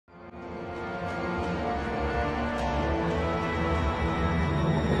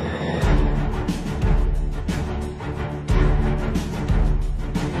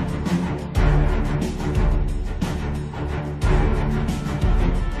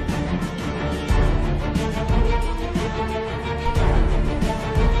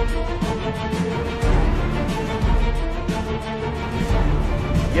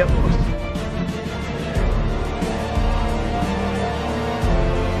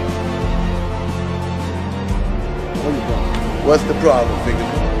What's the problem, Figure?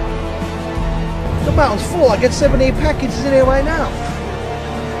 The mountain's full. I get 78 packages in here right now.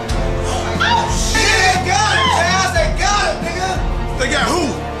 Oh, shit! They got it, Taz! They got it, nigga! They got who?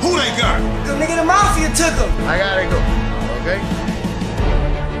 Who they got? The nigga the Mafia took them. I gotta go, okay?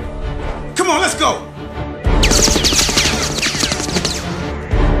 Come on, let's go!